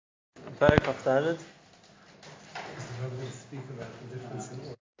Perek of Dalet.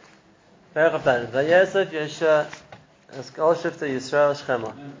 Perek of Dalet. Vayesef Yesha Eskol Shifta Yisrael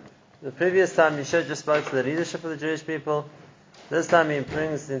Shchema. The previous time Yesha just spoke to the leadership of the Jewish people. This time he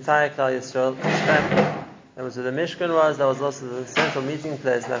brings the entire Klal Yisrael Shchem. That was where the Mishkan was. That was also the central meeting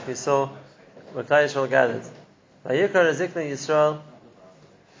place, like we saw where Klal Yisrael gathered. Vayikra Zikna Yisrael.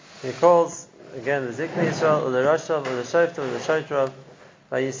 He calls again the Zikna Yisrael, or the Rashav, or the Shofta, or the Shotrav.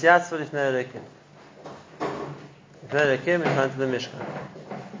 Vayisyatzvu Lifnei Elikim. Lifnei Elikim in front of the Mishkan.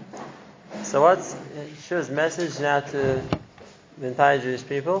 So what's Yeshua's message now to the entire Jewish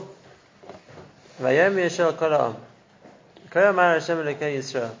people? Vayom Yeshua Kol Ha'am. Kol Amar Hashem Elokei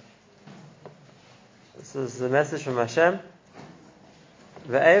Yisrael. This is the message from Hashem.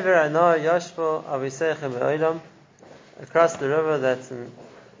 Ve'ever Anoah Yoshpo Aviseichem Ve'olam. Across the river, that's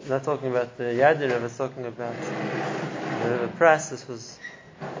not talking about the Yarden River, it's talking about the river Pras. This was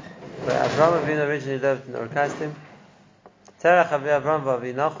where Avraham Avinu originally lived in Ur-Kasdim. Terach Avi Avram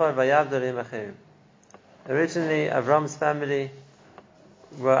V'Avi Nachor V'Yavdu Elohim Acherim. Originally, Avram's family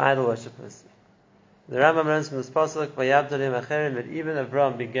were idol worshippers. The Rambam learns from this pasuk V'Yavdu Elohim Acherim that even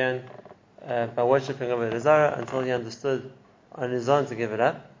Avram began by worshipping Avodah Zarah until he understood on his own to give it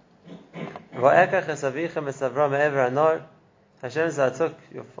up. V'Ekach Es Avichem Es Avram Ever Anor. Hashem said, I took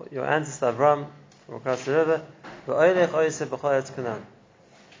your ancestor Avram from across the river. V'Oilech Oiseh B'Chol Eretz Canaan.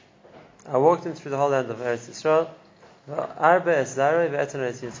 I walked him through the whole land of Eretz Yisrael. V'Arbe Es Zaroi V'Etan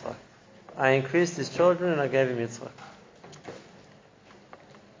Eretz Yitzchak. I increased his children and I gave him Yitzchak.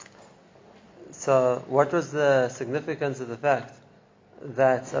 So, what was the significance of the fact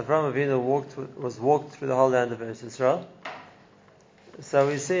that Avraham Avinu was walked through the whole land of Eretz Yisrael? So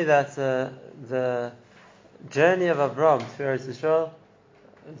we see that the journey of Avraham through Eretz Yisrael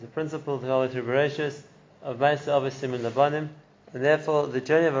is a principle of the Holy Bereshis of Ma'aseh Avisim and Labanim, and therefore the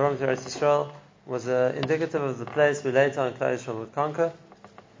journey of Avraham through Eretz Yisrael was indicative of the place where later on Klal Yisrael would conquer.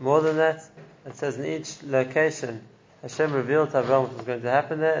 More than that, it says in each location Hashem revealed to Avraham what was going to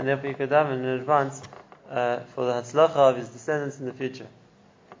happen there, and therefore he could daven in advance for the Hatzlacha of his descendants in the future.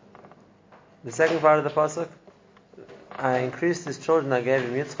 The second part of the pasuk, I increased his children, I gave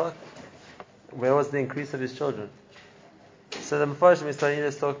him Yitzchak. Where was the increase of his children? So the Mefarshim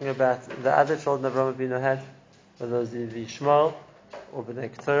is talking about the other children Avraham Avinu had, whether those the Shmuel or Bnei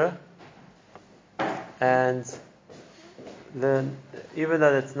Keturah. And even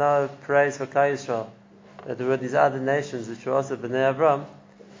though it's no praise for Klal Yisrael, that there were these other nations which were also Bnei Avram,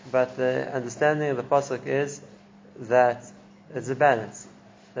 but the understanding of the pasuk is that it's a balance.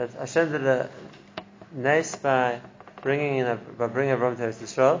 That Hashem did a nice by bringing Avram to Eretz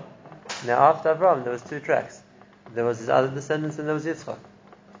Yisrael. Now after Avram there was two tracks. There was his other descendants and there was Yitzchak.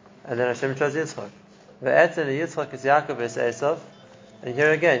 And then Hashem chose Yitzchak. Ve'etzem Yitzchak is Yaakov es Esav. And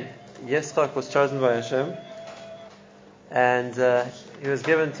here again, Yitzchak was chosen by Hashem. And he was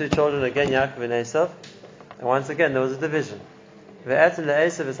given two children again, Yaakov and Esav. And once again there was a division. Ve'etzem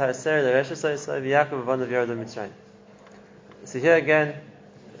Esav is Haser L'Reshes Esav Yaakov Avon of Yehuda Mitzrayim. So here again,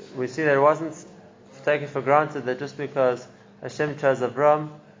 we see that it wasn't taken for granted that just because Hashem chose Avram,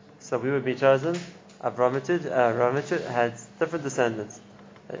 so we would be chosen. Avram had different descendants.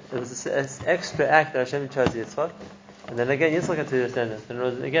 It was an extra act that Hashem chose Yitzchak, and then again Yitzchak had two descendants, and it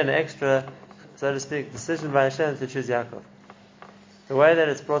was again an extra, so to speak, decision by Hashem to choose Yaakov. The way that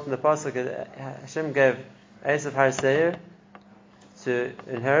it's brought in the pasuk, Hashem gave Esav Har Seir to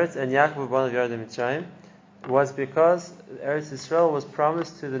inherit, and Yaakov one of Yehuda Mitzrayim, was because Eretz Yisrael was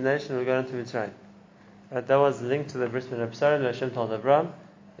promised to the nation who were going to Mitzrayim. That was linked to the Bris Milah B'Sarim. Hashem told Abraham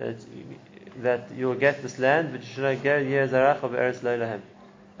that you will get this land, but you should not get Yer Zarach of Eretz Lo Lahem.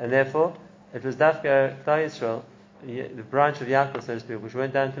 And therefore, it was Dafka Klal Yisrael, the branch of Yaakov, so to speak, which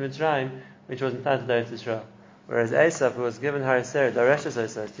went down to Mitzrayim, which was entitled to Eretz Yisrael. Whereas Esav, who was given Har Seir, Dareshes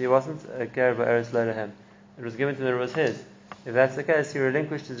Esav, he wasn't a Ger by Eretz Lo Lahem. It was given to him and it was his. If that's the case, he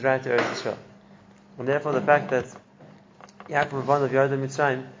relinquished his right to Eretz Yisrael. And therefore, the fact that Yaakov Avon of Yehuda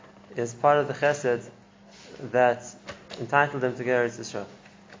Mitzrayim is part of the Chesed that entitled them to get Eretz Yisrael.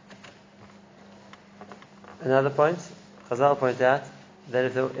 Another point, Chazal point out that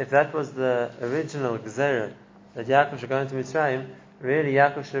if that was the original Gezerah, that Yaakov should go into Mitzrayim, really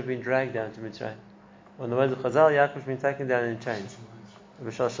Yaakov should have been dragged down to Mitzrayim. Or in the words of Chazal, Yaakov should have been taken down in chains.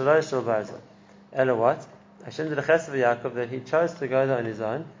 Ella what? Hashem did a chesed of Yaakov that he chose to go there on his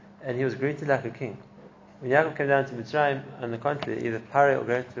own, and he was greeted like a king. When Yaakov came down to Mitzrayim, on the contrary, either Pare or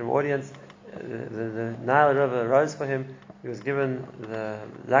great audience, the Nile River rose for him. He was given the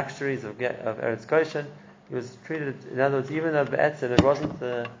luxuries of Eretz Goshen. He was treated, in other words, even though Be'etzem, it wasn't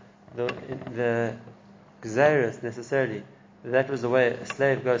the Gzeiros necessarily that was the way a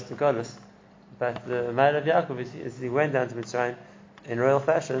slave goes to Golus. But the matter of Yaakov is he went down to Mitzrayim in royal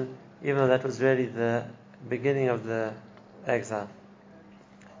fashion, even though that was really the beginning of the exile.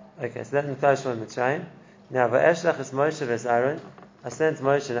 Okay, so that in Klal Mitzrayim. Now, va'eshlach es Moshe v'es Aaron. I sent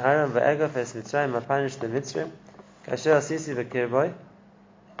Moshe and Aaron va'egaf es Mitzrayim. I punished the Mitzrayim. Kasher asisi v'kirboy.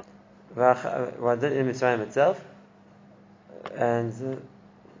 What did in Mitzrayim itself. And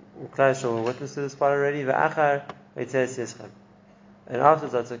Klal Yisrael were witness to this part already. Va'achar v'yitzeis yischem. And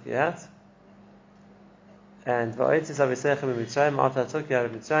afterwards I took you out. And va'oitzis aviseichem in Mitzrayim. After I took you out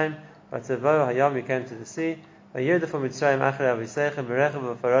of Mitzrayim, v'tzevohu hayam, you came to the sea. Va'yirdafu Mitzrayim achar aviseichem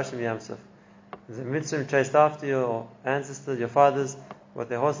b'rechav v'farashim yamsuf. The Mitzrayim chased after your ancestors, your fathers, with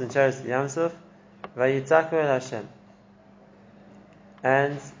their horse and chariots to Yamsuf. Vayitzaku el Hashem.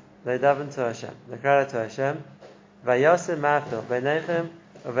 And they davened to Hashem. They cried out to Hashem. Vayasim ma'afil b'neichem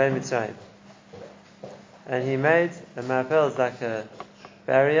u'vei Mitzrayim. And he made a ma'afil, is like a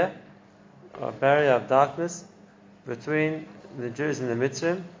barrier, or a barrier of darkness between the Jews and the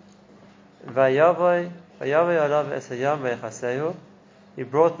Mitzrayim. Vayavoi alav es hayam v'yechasehu. He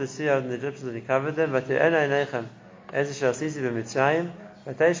brought the sea out of the Egyptians and he covered them. But now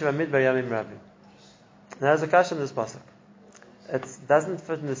there's a question in this pasuk. It doesn't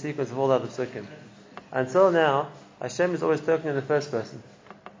fit in the sequence of all the other psukim. Until now, Hashem is always talking in the first person.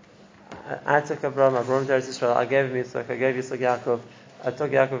 I took Abraham, I brought him to Eretz Yisrael, I gave him Yitzchak, I gave Yitzchak Yaakov, I took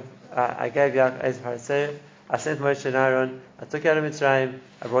Yaakov, I gave Yaakov Ezer Parisei, I sent Moshe and Aaron, I took you out of Mitzrayim,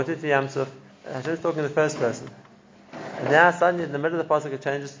 I brought you to Yamsuf. Hashem is talking in the first person. And now suddenly in the middle of the pasuk it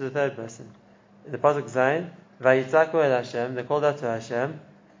changes to the third person. In the pasuk Zayin, Vayitzaku el Hashem, they called out to Hashem,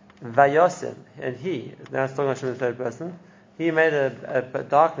 Vayosim, and he, now it's talking Hashem in the third person, he made a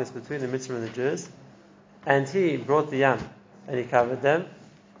darkness between the Mitzrayim and the Jews, and he brought the Yam, and he covered them,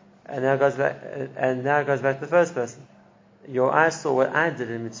 and now it goes back to the first person. Your eyes saw what I did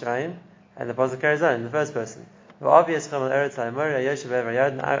in Mitzrayim, and the pasuk carries on in the first person. Hashem is going back to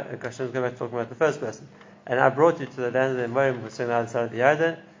talking about the first person. And I brought you to the land of the Amorim, which is on the other side of the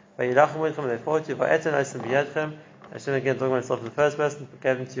Yarden. They fought you. Hashem again talking about himself in the first person,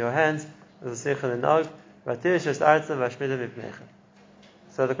 gave them to your hands.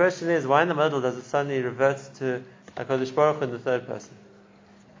 So the question is, why in the middle does it suddenly revert to HaKadosh Baruch Hu in the third person?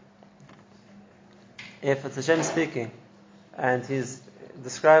 If it's Hashem speaking, and He's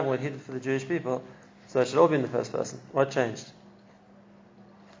describing what He did for the Jewish people, so it should all be in the first person. What changed?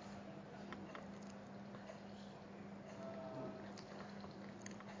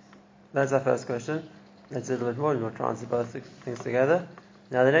 That's our first question. Let's do a little bit more and we'll try to answer both things together.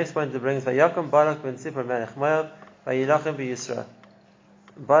 Now the next point it brings, Vayakum Barak ben Sipar melech Moab, Vayilachem b'Yisrael.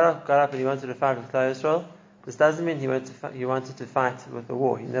 Barak got up and he wanted to fight with Klal Yisrael. This doesn't mean he wanted to fight with the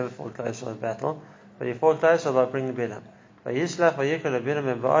war. He never fought Klal Yisrael in battle. But he fought Klal Yisrael by bringing Bilam. Vayishlach vayikol Bilam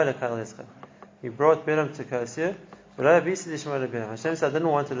and ba'al lekal Yitzchak. He brought Bilam to curse you. Hashem said, I didn't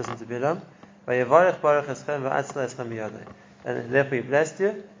want to listen to Bilam. And therefore he blessed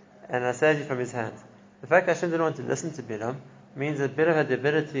you, and I saved you from his hand. The fact that Hashem didn't want to listen to Bilam means that Bilam had the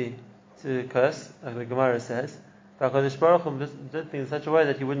ability to curse, like the Gemara says, but HaKadosh Baruch Hu did things in such a way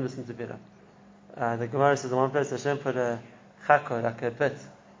that he wouldn't listen to Bilam. The Gemara says in one place Hashem put a chakor, like a pit,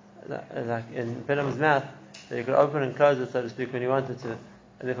 like in Bilam's mouth, that he could open and close it, so to speak, when he wanted to,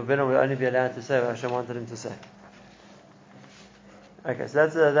 and therefore Bilam would only be allowed to say what Hashem wanted him to say. Okay, so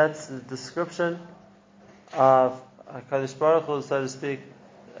that's the description of HaKadosh Baruch Hu, so to speak,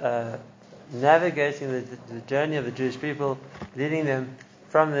 navigating the journey of the Jewish people, leading them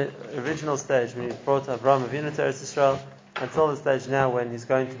from the original stage when he brought Abraham Avinu to Eretz Yisrael until the stage now when he's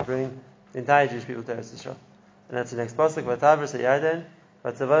going to bring the entire Jewish people to Eretz Yisrael. And that's the next pasuk. V'tavros hayarden,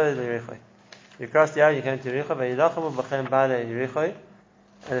 v'tzavod Yericho. You crossed the Yarden, you came to Yericho. V'yilachamu b'chem b'alei Yericho,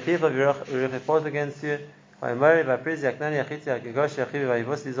 and the people of Yericho fought against you. V'yimori v'apriz yaknani achiti akigosh yachivi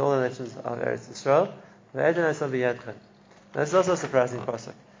v'yivos. These are all the nations of Eretz Yisrael. V'eden asal b'yadchem. This is also a surprising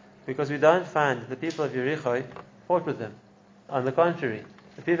pasuk, because we don't find the people of Yericho fought with them. On the contrary,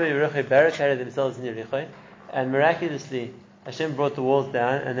 the people of Yericho barricaded themselves in Yericho, and miraculously Hashem brought the walls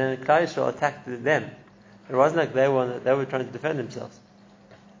down, and then Klal Yisrael attacked them. It wasn't like they were trying to defend themselves.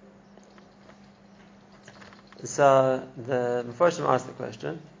 So the Mephoshim asked the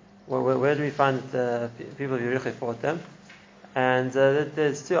question, where do we find that the people of Yericho fought them? And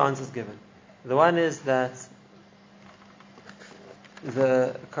there's two answers given. The one is that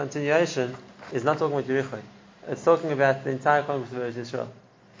the continuation is not talking about Yericho. It's talking about the entire conquest of Eretz Yisrael.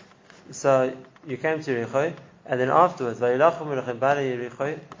 So you came to Yericho, and then afterwards,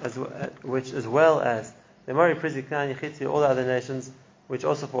 which as well as the Mori, Priz, Knan, Yechitzi, all the other nations, which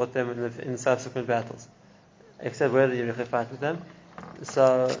also fought them in subsequent battles. except whether Yericho fight with them.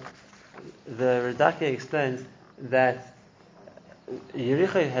 So the Radaki explains that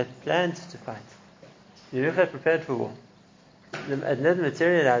Yericho had planned to fight. Yericho had prepared for war. It never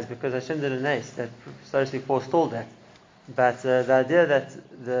materialized because Hashem did an ace that, so to speak, forestalled that. But the idea that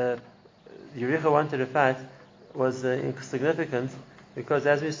the Yericho wanted to fight was insignificant because,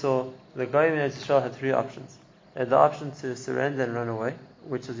 as we saw, the Goyim in Israel had three options. They had the option to surrender and run away,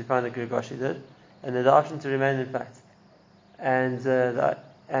 which as we find that Girgashi did, and they had the option to remain and fight. And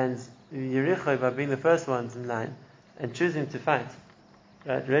Yericho, by being the first ones in line and choosing to fight,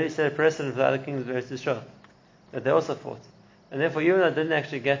 right, really set a precedent for the other kingdoms of Eretz Yisrael, that they also fought. And therefore, even though it didn't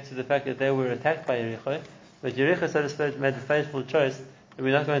actually get to the fact that they were attacked by Yericho, but Yericho, so to speak, made the faithful choice that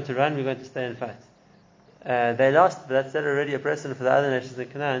we're not going to run, we're going to stay and fight. They lost, but that set already a precedent for the other nations in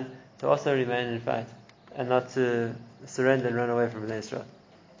Canaan to also remain and fight, and not to surrender and run away from Israel.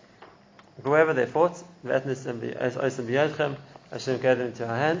 However, they fought. Hashem gave them into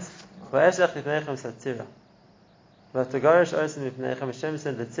our hands. Hashem said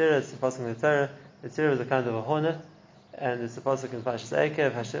the tzira is the pasuk in the Torah. The tzira is a kind of a hornet, and it's the pasuk in Parshas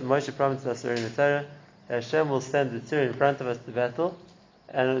Eikev. Moshe promised us in the Torah that Hashem will send the tzira in front of us to battle,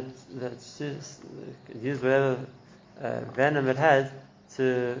 and use whatever venom it has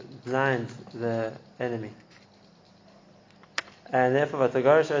to blind the enemy. And therefore, the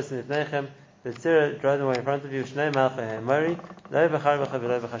tzira drove them away in front of you.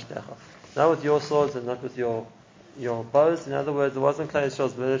 Not with your swords and not with your bows. In other words, it wasn't Klal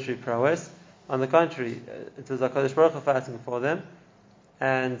Yisrael's military prowess. On the contrary, it was HaKadosh Baruch Hu fighting for them.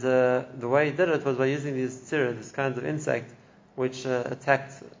 And the way he did it was by using these tzira, this kind of insect, which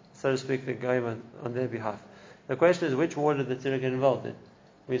attacked, so to speak, the Goyim on their behalf. The question is, which war did the tzira get involved in?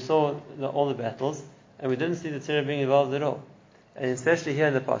 We saw all the battles, and we didn't see the tzira being involved at all. And especially here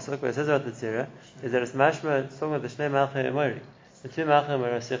in the pasuk, where it says about the tzira, is that it's mashma, it's talking about the Shnei Malchei Emori. The two Malchei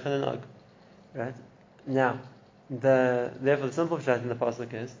Emori are Sichon and Og. Right? Now, therefore the simple pshat in the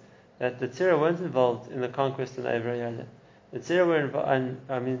pasuk is that the tzira weren't involved in the conquest of Eivra Yarden. The tzira were in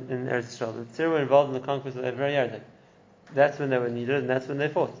Eretz Yisrael. The tzira were involved in the conquest of Eivra Yarden. That's when they were needed, and that's when they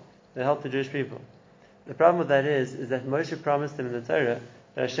fought. They helped the Jewish people. The problem with that is that Moshe promised them in the Torah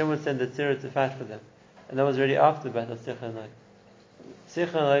that Hashem would send the tzira to fight for them, and that was already after the battle of Sichon and Og.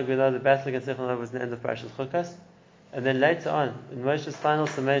 Sichon and Og, we know the battle against Sichon and Og was the end of Parashas Chukas, and then later on, in Moshe's final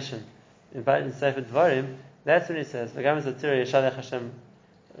summation, in Sefer Dvarim, that's when he says, "V'gam the tzira yeshalech Hashem."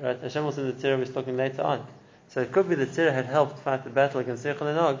 Right? Hashem will send the tzira. We're talking later on, so it could be the tzira had helped fight the battle against Sichon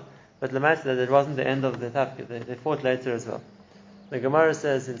and Og, but Lamaisa that it wasn't the end of the tafkid. They fought later as well. The Gemara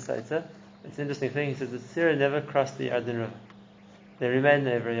says in Saita, it's an interesting thing. He says the tzira never crossed the Yarden River; they remained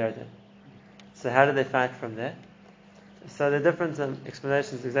in every Yarden. So how did they fight from there? So there are different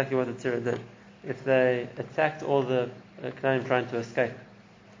explanations exactly what the tzira did. If they attacked all the Canaanim trying to escape,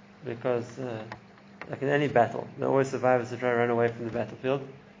 because like in any battle, there are always survivors who try to run away from the battlefield.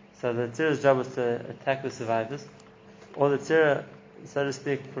 So the tzira's job was to attack the survivors, or the tzira, so to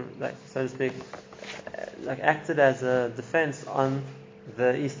speak, acted as a defense on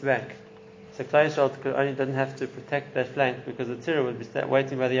the east bank. So Klal Yisrael didn't have to protect that flank because the tzira would be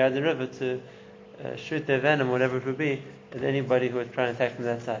waiting by the Yarden River to shoot their venom, whatever it would be, at anybody who would try and attack from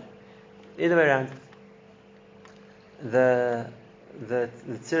that side. Either way around, the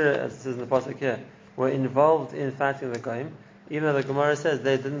tzira, as it says in the pasuk here, were involved in fighting the Goyim, even though the Gemara says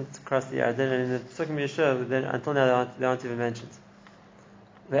they didn't cross the Yarden, and in the Pesukim Yeshua, until now they aren't even mentioned.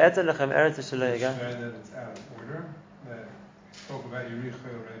 That it's out of order. That spoke about Yericho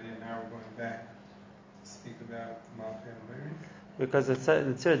already, and now we're going back to speak about Malchei Amori. Because the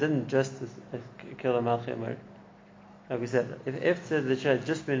tzira didn't just kill a Malchei Amori. Like we said, if the tzira had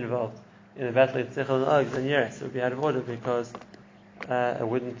just been involved in the battle against Sichon and Og, then yes, it would be out of order because it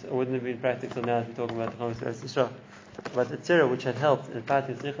wouldn't have been practical now as we're talking about the conquest of Eretz Yisrael. But the tzira, which had helped in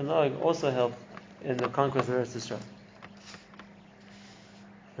fighting Sichon and Og, also helped in the conquest of Eretz Yisrael.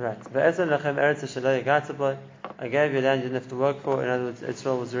 Right. I gave you land you didn't have to work for. In other words,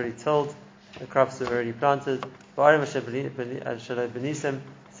 Israel was already tilled, the crops were already planted.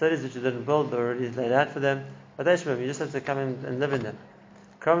 Cities which you didn't build, they were already laid out for them. You just have to come in and live in them.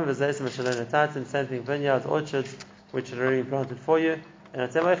 Same thing, vineyards, orchards, which are already planted for you,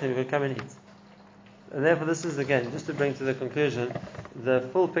 and you can come and eat. And therefore, this is again just to bring to the conclusion the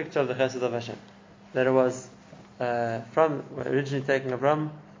full picture of the Chesed of Hashem, that it was from originally taking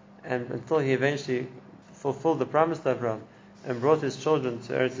Abraham, and until he eventually fulfilled the promise to Abraham and brought his children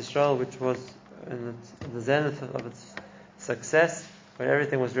to Eretz Yisrael, which was in the zenith of its success, when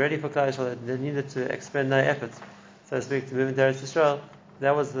everything was ready for Klal Yisrael, they needed to expend no effort, so to speak, to move into Eretz Yisrael.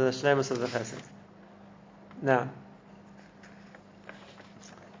 That was the shlemus of the Chesed. Now,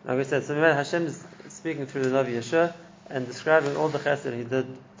 like we said, so Hashem is speaking through the Navi Yeshua and describing all the chesed he did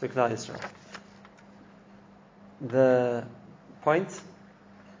to Klal Yisrael. The point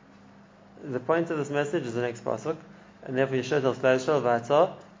of this message is the next pasuk, and therefore Yeshua tells Klal Yisrael,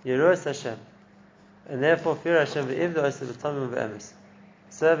 "Va'ata Yeruas Hashem," and therefore fear Hashem v'ivdu osid v'tamim v'emes.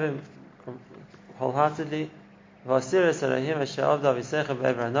 Serve Him wholeheartedly. V'asir esarahim asher avda v'yisecha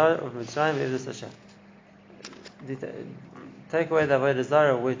b'ever hanar of Mitzrayim v'ivdus Hashem. Take away the avodah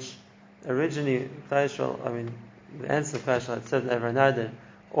zarah which originally Klal Yisrael, the answer of Klal Yisrael had served Ever Hanar,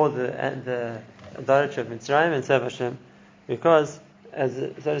 or the idolatry of Mitzrayim, and serve Hashem, because, as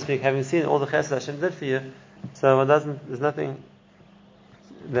so to speak, having seen all the chesed Hashem did for you, so there's nothing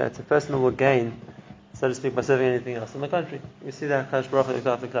that a person will gain, so to speak, by serving anything else. On the contrary, we see that Kadosh Baruch Hu looked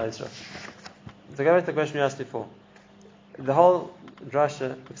after Klal Yisrael. So go back to the question we asked before. The whole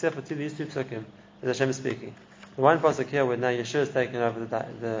drasha, except for these two psukim, is Hashem is speaking. The one pasuk here where now Yeshua is taking over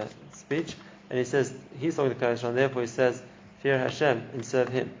the speech, and he says he's talking to Klal Yisrael, and therefore he says, "Fear Hashem and serve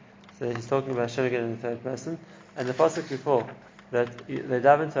Him." So he's talking about Hashem again in the third person. And the pasuk before that they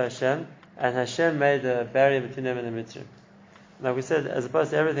davened to Hashem, and Hashem made a barrier between them and the Mitzrayim. Now we said, as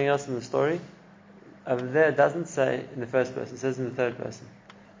opposed to everything else in the story, over there it doesn't say in the first person; it says in the third person.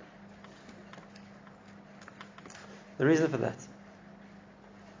 The reason for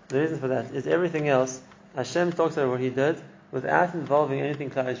that is everything else. Hashem talks about what He did without involving anything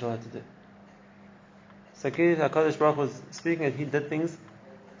Klal Yisrael had to do. So HaKadosh Baruch Hu was speaking and He did things,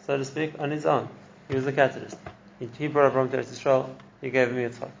 so to speak, on His own. He was the catalyst. He brought Abraham to Eretz Yisrael, He gave him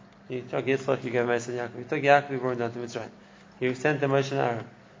Yitzchak. He took Yitzchak, He gave him Esau and Yaakov. He took Yaakov, He brought him down to Mitzrayim. He sent them Moshe and Aaron.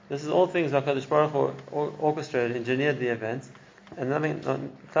 This is all things that HaKadosh Baruch Hu orchestrated, engineered the events, and Klal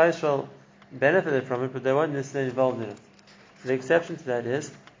Yisrael benefited from it, but they weren't necessarily involved in it. The exception to that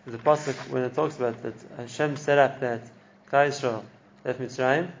is the pasuk when it talks about that Hashem set up that Klal Yisrael left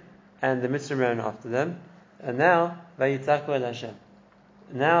Mitzrayim and the Mitzrayim ran after them, and now Vayitzaku el Hashem.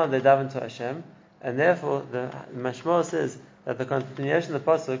 Now they daven to Hashem, and therefore the Mashmor says that the continuation of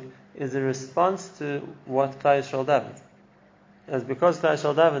the pasuk is a response to what Klal Yisrael davened. As because Klal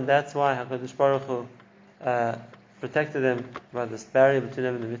Yisrael davened, that's why HaKadosh Baruch Hu protected them by this barrier between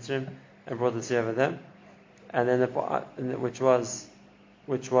them and the Mitzrayim and brought the sea over them, and then which was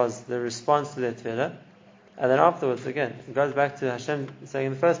the response to their tefillah. And then afterwards, again, it goes back to Hashem saying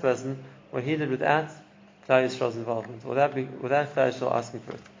in the first person what He did without Klal Yisrael's involvement, without Klal Yisrael asking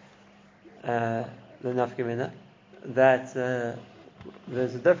for it. The nafkamina that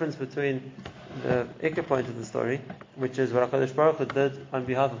there's a difference between the ikka point of the story, which is what HaKadosh Baruch Hu did on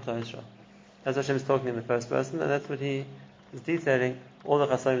behalf of Klal Yisrael. As Hashem is talking in the first person, and that's what He is detailing all the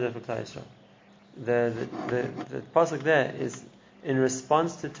chasadim did for Klal Yisrael. The pasuk there is in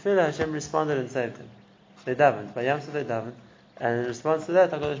response to tefillah. Hashem responded and saved them. They davened by Yam Suf, they davened, and in response to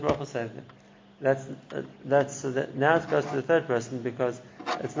that, HaKadosh Baruch Hu saved them. Now it goes to the third person, because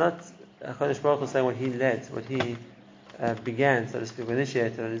it's not HaKadosh Baruch Hu saying what He led, what He began, so to speak,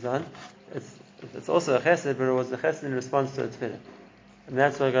 initiated on His own. It's also a chesed, but it was a chesed in response to a tefillah, and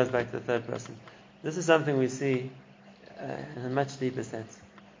that's why it goes back to the third person. This is something we see in a much deeper sense.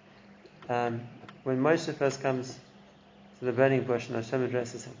 When Moshe first comes to the burning bush and Hashem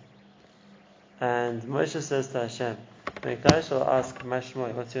addresses him, and Moshe says to Hashem, when Klal Yisrael ask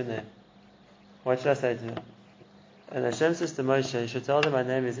Mashmoi, what's your name? What should I say to him? And Hashem says to Moshe, you should tell them my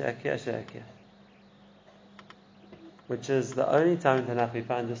name is Aki Asher Aki, which is the only time in Tanakh we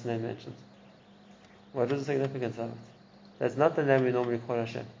find this name mentioned. What is the significance of it? That's not the name we normally call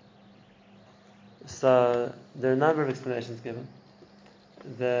Hashem. So there are a number of explanations given.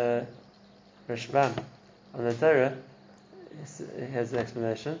 The Rashbam on the Torah has an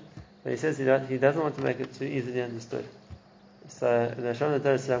explanation, but he says he doesn't want to make it too easily understood. So the Rashbam on the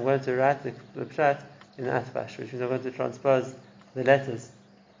Torah says, I'm going to write the pshat in Atbash, which means I'm going to transpose the letters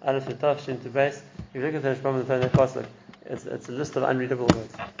Aleph to Tav, Shin to Beis. If you look at the Rashbam on the Torah pasuk, it's a list of unreadable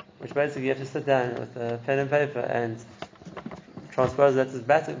words, which basically you have to sit down with a pen and paper and transpose letters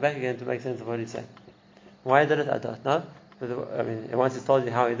back again to make sense of what he's saying. Why he did it, I don't know. Once he's told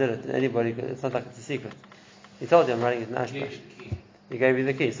you how he did it, anybody could, it's not like it's a secret. He told you I'm writing it in Ashbash. He gave you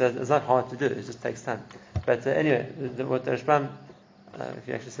the key, so it's not hard to do, it just takes time. But anyway, what the Rashbam, if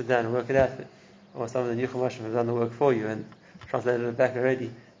you actually sit down and work it out, or some of the Yuchim have done the work for you and translated it back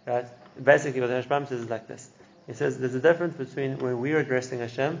already, right? Basically what the Rashbam says is like this. He says there's a difference between when we're addressing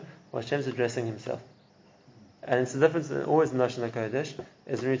Hashem or Hashem's addressing Himself. And it's the difference always in Lashon HaKodesh,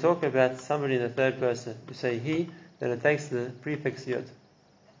 is when we talk about somebody in the third person, you say he, then it takes the prefix yod.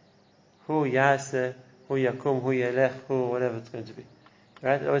 Hu yaseh, hu yakum, hu yelech, hu whatever it's going to be.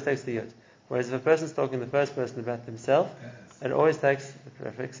 Right? It always takes the yod. Whereas if a person's talking the first person about himself, it always takes the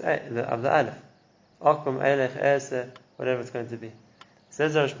prefix of the Aleph. Akum, Eilech, Ese, whatever it's going to be.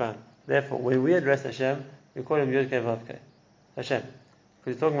 Says the Rashbam. Therefore, when we address Hashem, we call him Yud-Kei Vav-Kei. Hashem.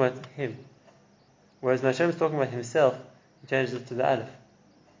 Because he's talking about him. Whereas when Hashem is talking about himself, he changes it to the Aleph.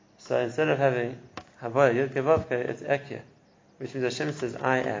 So instead of having Havaya, Yud-Kei Vav-Kei, it's Ekya, which means Hashem says,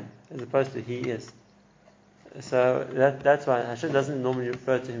 I am, as opposed to He is. So that's why Hashem doesn't normally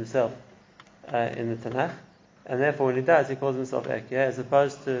refer to himself in the Tanakh, and therefore when he does, he calls himself Ekya, as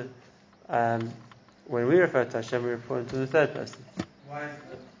opposed to when we refer to Hashem, we refer to the third person. Why is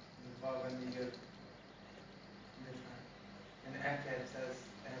the Vav and the Yud different? In Ekya it says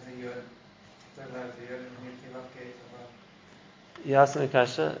it has a Yud, so it has a Yud, and Yud-Kei Vav-Kei is a Vav. You ask me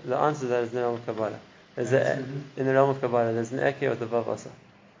Kasha, the answer to that is in the realm of Kabbalah. In the realm of Kabbalah, there's an Ekya with a Vav also.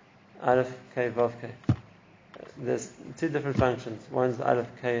 Aleph Kei Vav Kei. There's two different functions. One's Aleph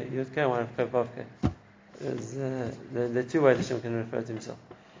Kei Yud Kei, one Aleph Kei Vav Kei. There are two ways Hashem can refer to himself.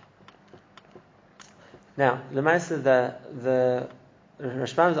 Now, the Master, the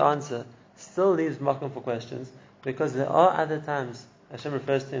Rashbam's answer still leaves makom for questions, because there are other times Hashem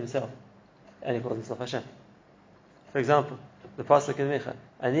refers to himself and he calls himself Hashem. For example, the pasuk in Micha,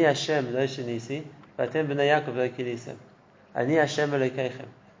 Ani Hashem lo shenisi, v'atem b'nei Yaakov lo kilisem. Ani Hashem Elokeichem.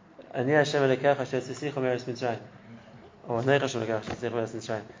 Ani Hashem Elokeich asher tzisicha me'eretz Mitzrayim. Or Ani Hashem Elokeich asher tzisicha me'eretz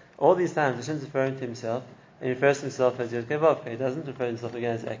Mitzrayim. All these times Hashem's referring to himself, and he refers to himself as Yud-Kei Vav-Kei. He doesn't refer to himself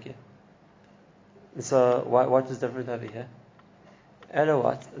again as Ekya. So what is different over here?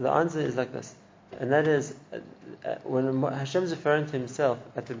 What? The answer is like this, and that is when Hashem is referring to himself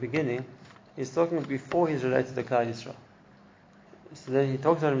at the beginning, he's talking before he's related to Klal Yisrael. So then he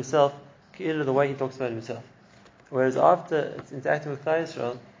talks about himself the way he talks about himself. Whereas after it's interacting with Klal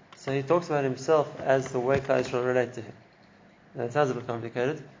Yisrael, so he talks about himself as the way Klal Yisrael relate to him. Now it sounds a bit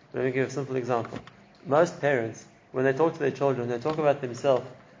complicated, but let me give a simple example. Most parents, when they talk to their children, they talk about themselves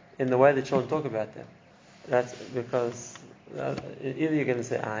in the way the children talk about them. That's because either you're going to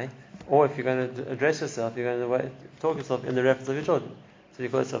say I, or if you're going to address yourself, you're going to talk yourself in the reference of your children. So you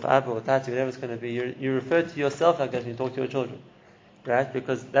call yourself Abba or Tati, whatever it's going to be. You refer to yourself like that when you talk to your children, right?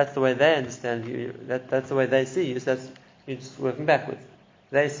 Because that's the way they understand you. That's the way they see you. So you're just working backwards.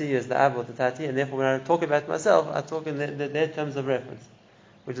 They see you as the Abba or the Tati, and therefore when I talk about myself, I talk in their terms of reference,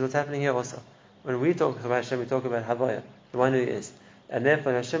 which is what's happening here also. When we talk about Hashem, we talk about Havaya, the one who is. And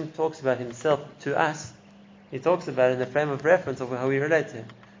therefore, when Hashem talks about himself to us, he talks about it in the frame of reference of how we relate to him.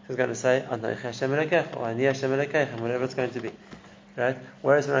 So he's going to say, Anochi Hashem Elokeich, or Ani Hashem Elokeichem, whatever it's going to be. Right?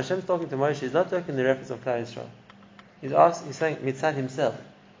 Whereas when Hashem's talking to Moshe, he's not talking in the reference of Klal Yisrael. He's saying Mitzad himself.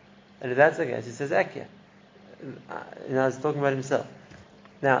 And if that's the case, he says Ekya. He's talking about himself.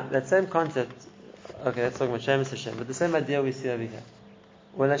 Now, that same concept, okay, that's talking about Shemus Hashem, but the same idea we see over here.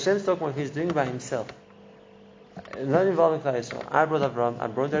 When Hashem's talking about what he's doing by himself, not involving Klal Yisrael. I brought Avram, I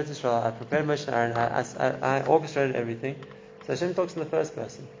brought Eretz Yisrael, I prepared Moshe and Aaron, I orchestrated everything. So Hashem talks in the first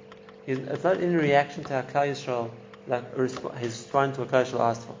person. It's not in reaction to how Klal Yisrael, he's responding to what Klal Yisrael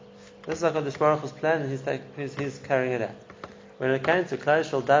asked for. This is like a Baruch Hu's plan, and he's carrying it out. When it came to Klal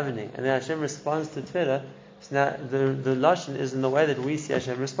Yisrael davening, and then Hashem responds to Tefillah, so now the Lashon is in the way that we see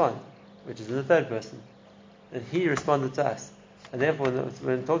Hashem respond, which is in the third person. And he responded to us. And therefore,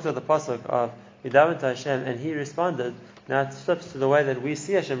 when it talks about the pasuk of we davened to Hashem and he responded, now it flips to the way that we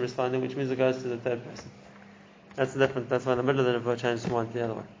see Hashem responding, which means it goes to the third person. That's the difference. That's why in the middle of the Nebuah changes from one to the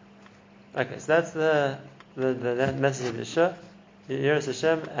other one. Okay, so that's the message of Yeshua. Yiras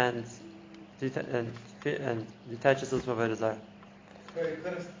Hashem and detach yourselves from Avodah Zarah. I don't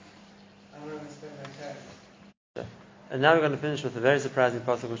understand that. And now we're going to finish with a very surprising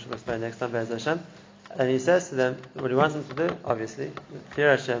pasuk which we'll explain next time, Be'ez Hashem. And he says to them, what he wants them to do, obviously, fear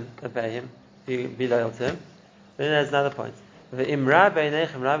Hashem, obey him, be loyal to him. But then there's another point. And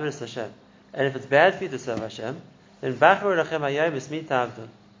if it's bad for you to serve Hashem, then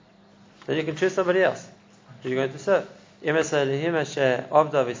you can choose somebody else who you're going to serve. You want to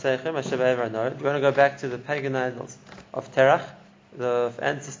go back to the pagan idols of Terach, the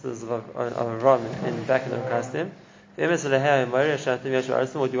ancestors of Aram back in the Kasdim. Or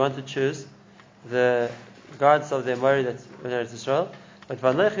do you want to choose the gods of the Amori that's in Eretz Yisrael? But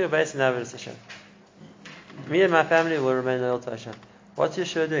me and my family will remain loyal to Hashem. What's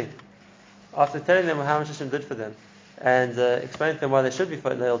Yeshua doing? After telling them how much Hashem did for them and explaining to them why they should be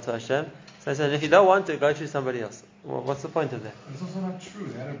loyal to Hashem, so he said, if you don't want to, go choose somebody else. Well, what's the point of that? It's also not true.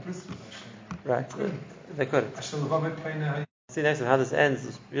 They had a bris with Hashem. Right. They couldn't. See next time how this ends,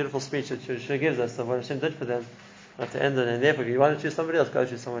 this beautiful speech that Yeshua gives us of what Hashem did for them, not to end it, and therefore if you want to choose somebody else, go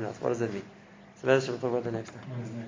choose someone else. What does that mean? So let's talk about the next time.